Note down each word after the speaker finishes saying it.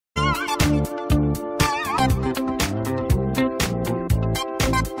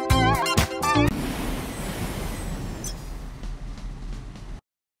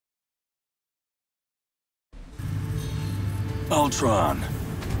Ultron.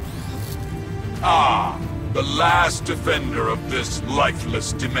 Ah, the last defender of this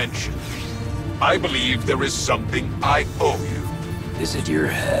lifeless dimension. I believe there is something I owe you. Is it your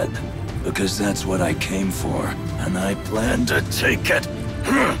head? Because that's what I came for, and I plan to take it.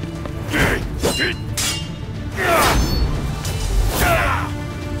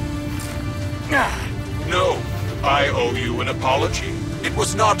 No, I owe you an apology. It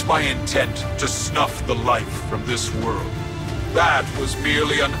was not my intent to snuff the life from this world. That was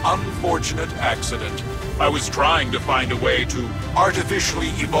merely an unfortunate accident. I was trying to find a way to artificially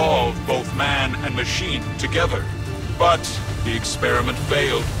evolve both man and machine together. But the experiment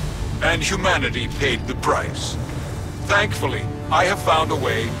failed, and humanity paid the price. Thankfully, I have found a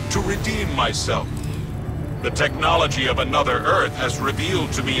way to redeem myself. The technology of another Earth has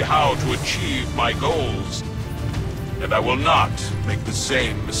revealed to me how to achieve my goals. And I will not make the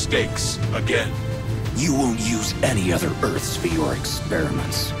same mistakes again. You won't use any other Earths for your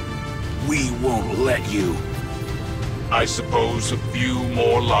experiments. We won't let you. I suppose a few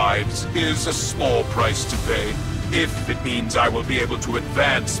more lives is a small price to pay, if it means I will be able to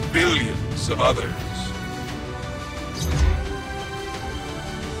advance billions of others.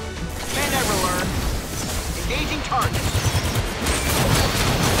 Men everywhere. Engaging target.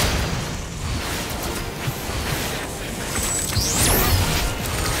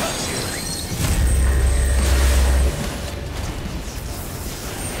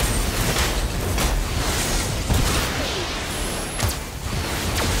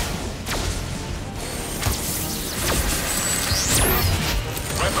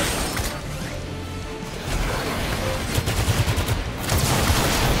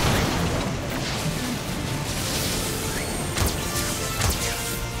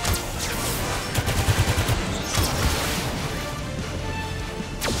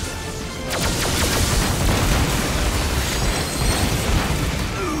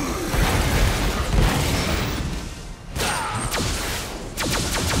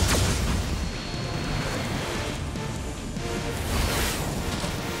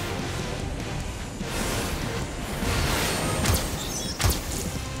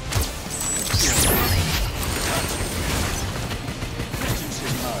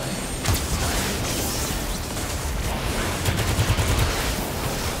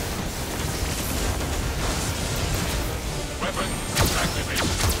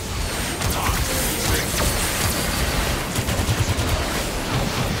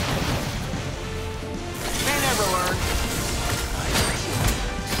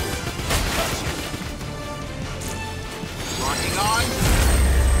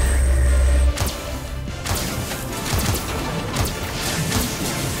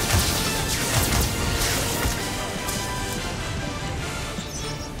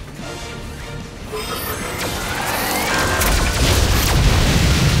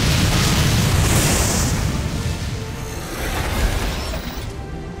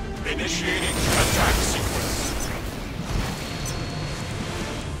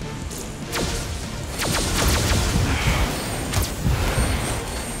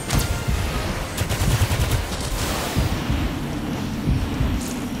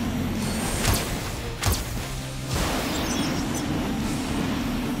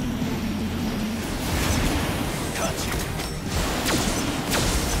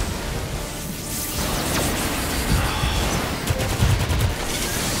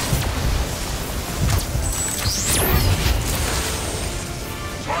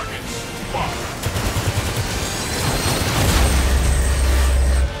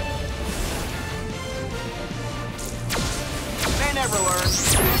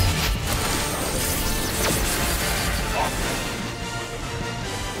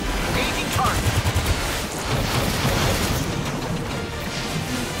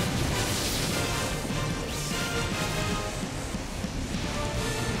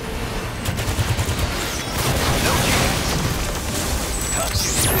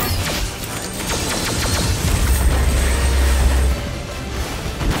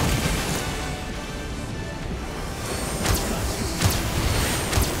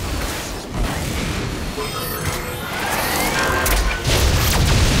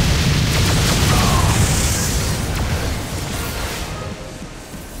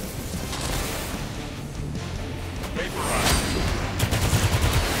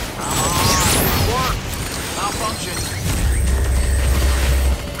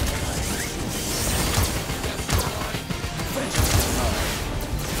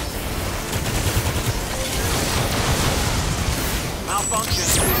 function.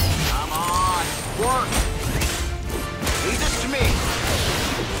 Come on, work. Leave this to me.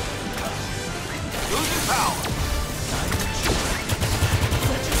 Losing power.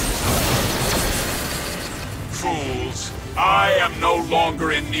 Fools, I am no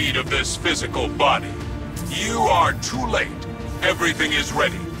longer in need of this physical body. You are too late. Everything is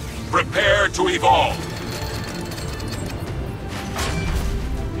ready. Prepare to evolve.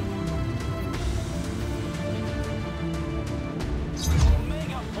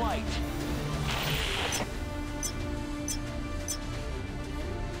 Omega flight.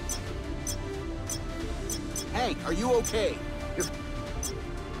 Hank, are you okay? You're...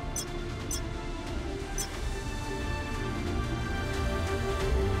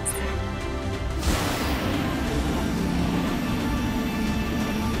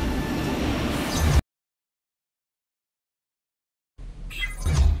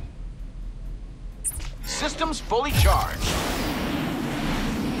 Systems fully charged.